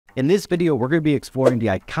In this video, we're going to be exploring the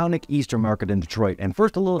iconic Easter Market in Detroit, and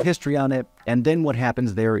first a little history on it, and then what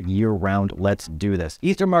happens there year-round. Let's do this.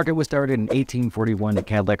 Easter Market was started in 1841 at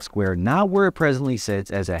Cadillac Square, now where it presently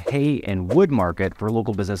sits as a hay and wood market for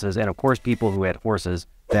local businesses and, of course, people who had horses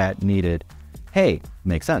that needed hay.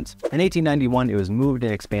 Makes sense. In 1891, it was moved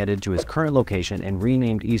and expanded to its current location and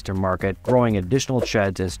renamed Easter Market, growing additional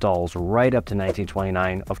sheds and stalls right up to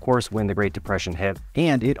 1929, of course, when the Great Depression hit,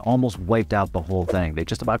 and it almost wiped out the whole thing. They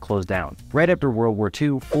just about closed down. Right after World War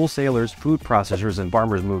II, wholesalers, food processors, and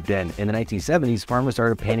farmers moved in. In the 1970s, farmers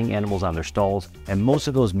started painting animals on their stalls, and most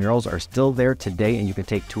of those murals are still there today, and you can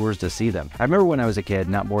take tours to see them. I remember when I was a kid,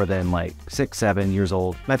 not more than like 6, 7 years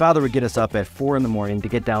old, my father would get us up at 4 in the morning to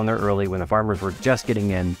get down there early when the farmers were just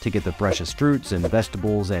getting in to get the freshest fruits and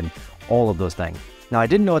vegetables and all of those things. Now, I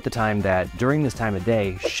didn't know at the time that during this time of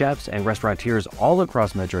day, chefs and restaurateurs all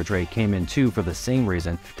across Metro Detroit came in too for the same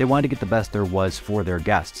reason. They wanted to get the best there was for their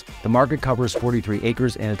guests. The market covers 43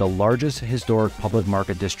 acres and is the largest historic public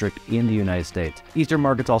market district in the United States. Easter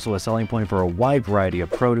Market's also a selling point for a wide variety of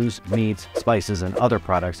produce, meats, spices, and other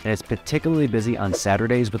products, and it's particularly busy on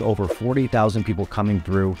Saturdays with over 40,000 people coming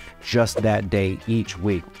through just that day each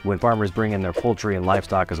week, when farmers bring in their poultry and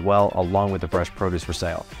livestock as well, along with the fresh produce for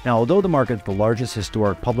sale. Now, although the market is the largest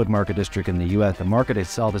historic public market district in the U.S., the market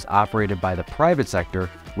itself is operated by the private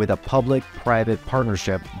sector with a public-private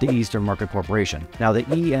partnership, the Easter Market Corporation. Now, the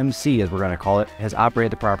EMC, as we're going to call it, has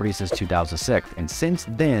operated the property since 2006, and since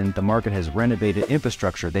then, the market has renovated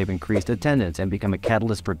infrastructure. They've increased attendance and become a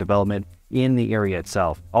catalyst for development in the area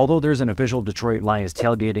itself. Although there's an official Detroit Lions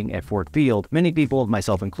tailgating at Ford Field, many people,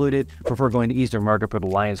 myself included, prefer going to Easter Market for the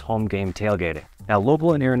Lions home game tailgating. Now,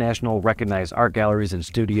 local and international recognized art galleries and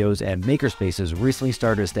studios and makerspaces recently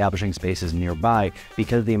started establishing spaces nearby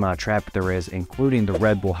because of the amount of traffic there is, including the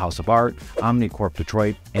Red Bull House of Art, Omnicorp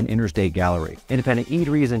Detroit, and Interstate Gallery. Independent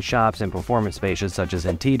eateries and shops and performance spaces such as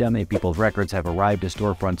Antietam and People's Records have arrived as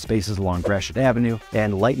storefront spaces along Gratiot Avenue,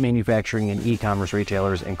 and light manufacturing and e-commerce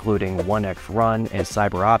retailers including 1X Run and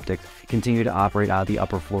Cyber Optics continue to operate out of the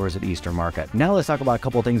upper floors at Easter Market. Now let's talk about a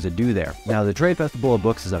couple of things to do there. Now, the Trade Festival of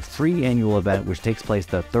Books is a free annual event which takes place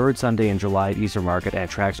the third Sunday in July at Easter Market and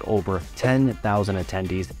attracts over 10,000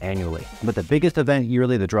 attendees annually. But the biggest event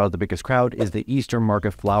yearly that draws the biggest crowd is the Easter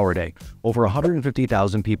Market Flower Day. Over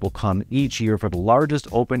 150,000 people come each year for the largest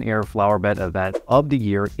open-air flower bed event of the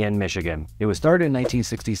year in Michigan. It was started in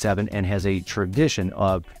 1967 and has a tradition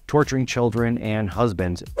of torturing children and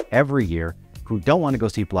husbands every year who don't want to go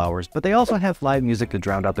see flowers, but they also have live music to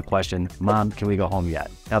drown out the question, "Mom, can we go home yet?"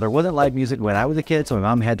 Now, there wasn't live music when I was a kid, so my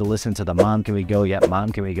mom had to listen to the "Mom, can we go yet?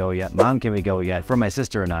 Mom, can we go yet? Mom, can we go yet?" from my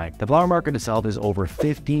sister and I. The flower market itself is over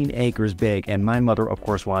 15 acres big, and my mother, of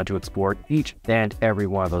course, wanted to explore each and every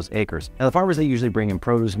one of those acres. Now, the farmers that usually bring in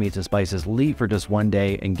produce, meats, and spices leave for just one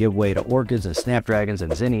day and give way to orchids and snapdragons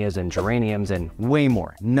and zinnias and geraniums and way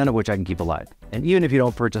more, none of which I can keep alive. And even if you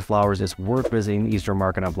don't purchase flowers, it's worth visiting the Easter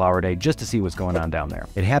Market on Flower Day just to see what's going on down there.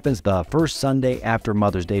 It happens the first Sunday after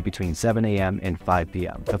Mother's Day between 7 a.m. and 5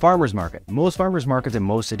 p.m. The farmers market. Most farmers markets in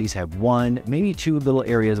most cities have one, maybe two little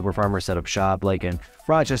areas where farmers set up shop, like in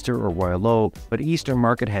Rochester or Royal Oak, but Easter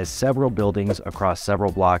Market has several buildings across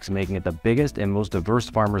several blocks, making it the biggest and most diverse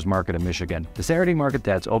farmers market in Michigan. The Saturday market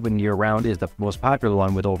that's open year-round is the most popular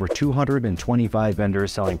one, with over 225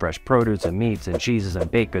 vendors selling fresh produce and meats and cheeses and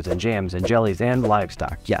baked goods and jams and jellies and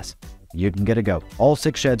livestock. Yes, you can get a go. All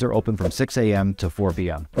 6 sheds are open from 6 a.m. to 4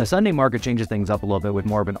 p.m. The Sunday market changes things up a little bit with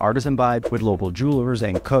more of an artisan vibe, with local jewelers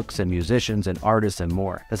and cooks and musicians and artists and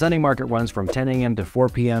more. The Sunday market runs from 10 a.m. to 4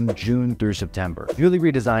 p.m. June through September. Newly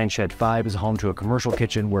redesigned Shed 5 is home to a commercial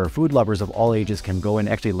kitchen where food lovers of all ages can go and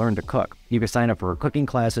actually learn to cook. You can sign up for cooking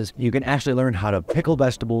classes. You can actually learn how to pickle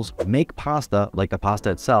vegetables, make pasta, like the pasta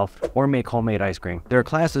itself, or make homemade ice cream. There are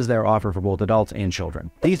classes that are offered for both adults and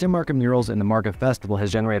children. The Easter Market murals in the Market Festival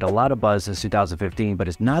has generated a lot of buzz since 2015, but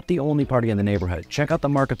it's not the only party in the neighborhood. Check out the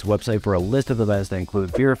market's website for a list of events that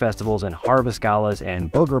include beer festivals and harvest galas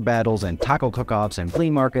and booger battles and taco cook-offs and flea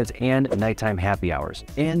markets and nighttime happy hours.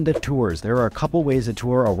 And the tours. There are a couple ways to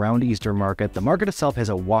tour around Easter Market. The market itself has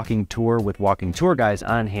a walking tour with walking tour guides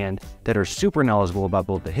on hand that are super knowledgeable about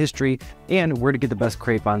both the history and where to get the best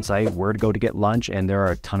crepe on site, where to go to get lunch, and there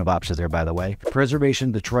are a ton of options there, by the way.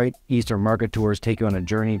 Preservation Detroit Easter Market tours take you on a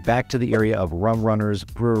journey back to the area of rum runners,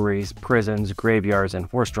 breweries, prisons, graveyards, and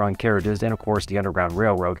horse-drawn carriages, and of course the Underground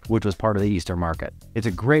Railroad, which was part of the Easter Market. It's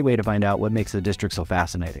a great way to find out what makes the district so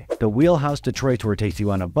fascinating. The Wheelhouse Detroit tour takes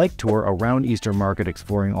you on a bike tour around Easter Market,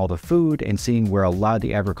 exploring all the food and seeing where a lot of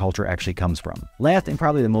the agriculture actually comes from. Last and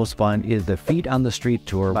probably the most fun is the Feet on the Street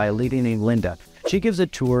tour by a lady named Linda. She gives a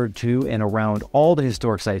tour to and around all the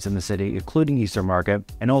historic sites in the city, including Easter Market,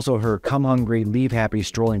 and also her Come Hungry, Leave Happy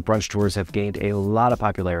strolling brunch tours have gained a lot of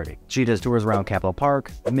popularity. She does tours around Capitol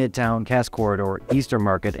Park, Midtown, Cass Corridor, Easter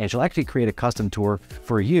Market, and she'll actually create a custom tour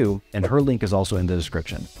for you, and her link is also in the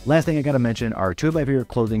description. Last thing I gotta mention, our two of my favorite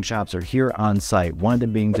clothing shops are here on site, one of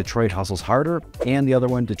them being Detroit Hustles Harder, and the other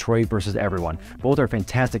one, Detroit versus Everyone. Both are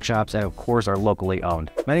fantastic shops and of course are locally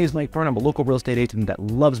owned. My name is Mike Byrne. I'm a local real estate agent that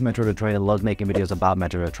loves Metro Detroit and loves making videos about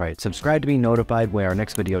Metro Detroit. Subscribe to be notified when our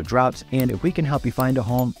next video drops, and if we can help you find a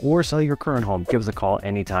home or sell your current home, give us a call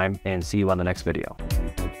anytime, and see you on the next video.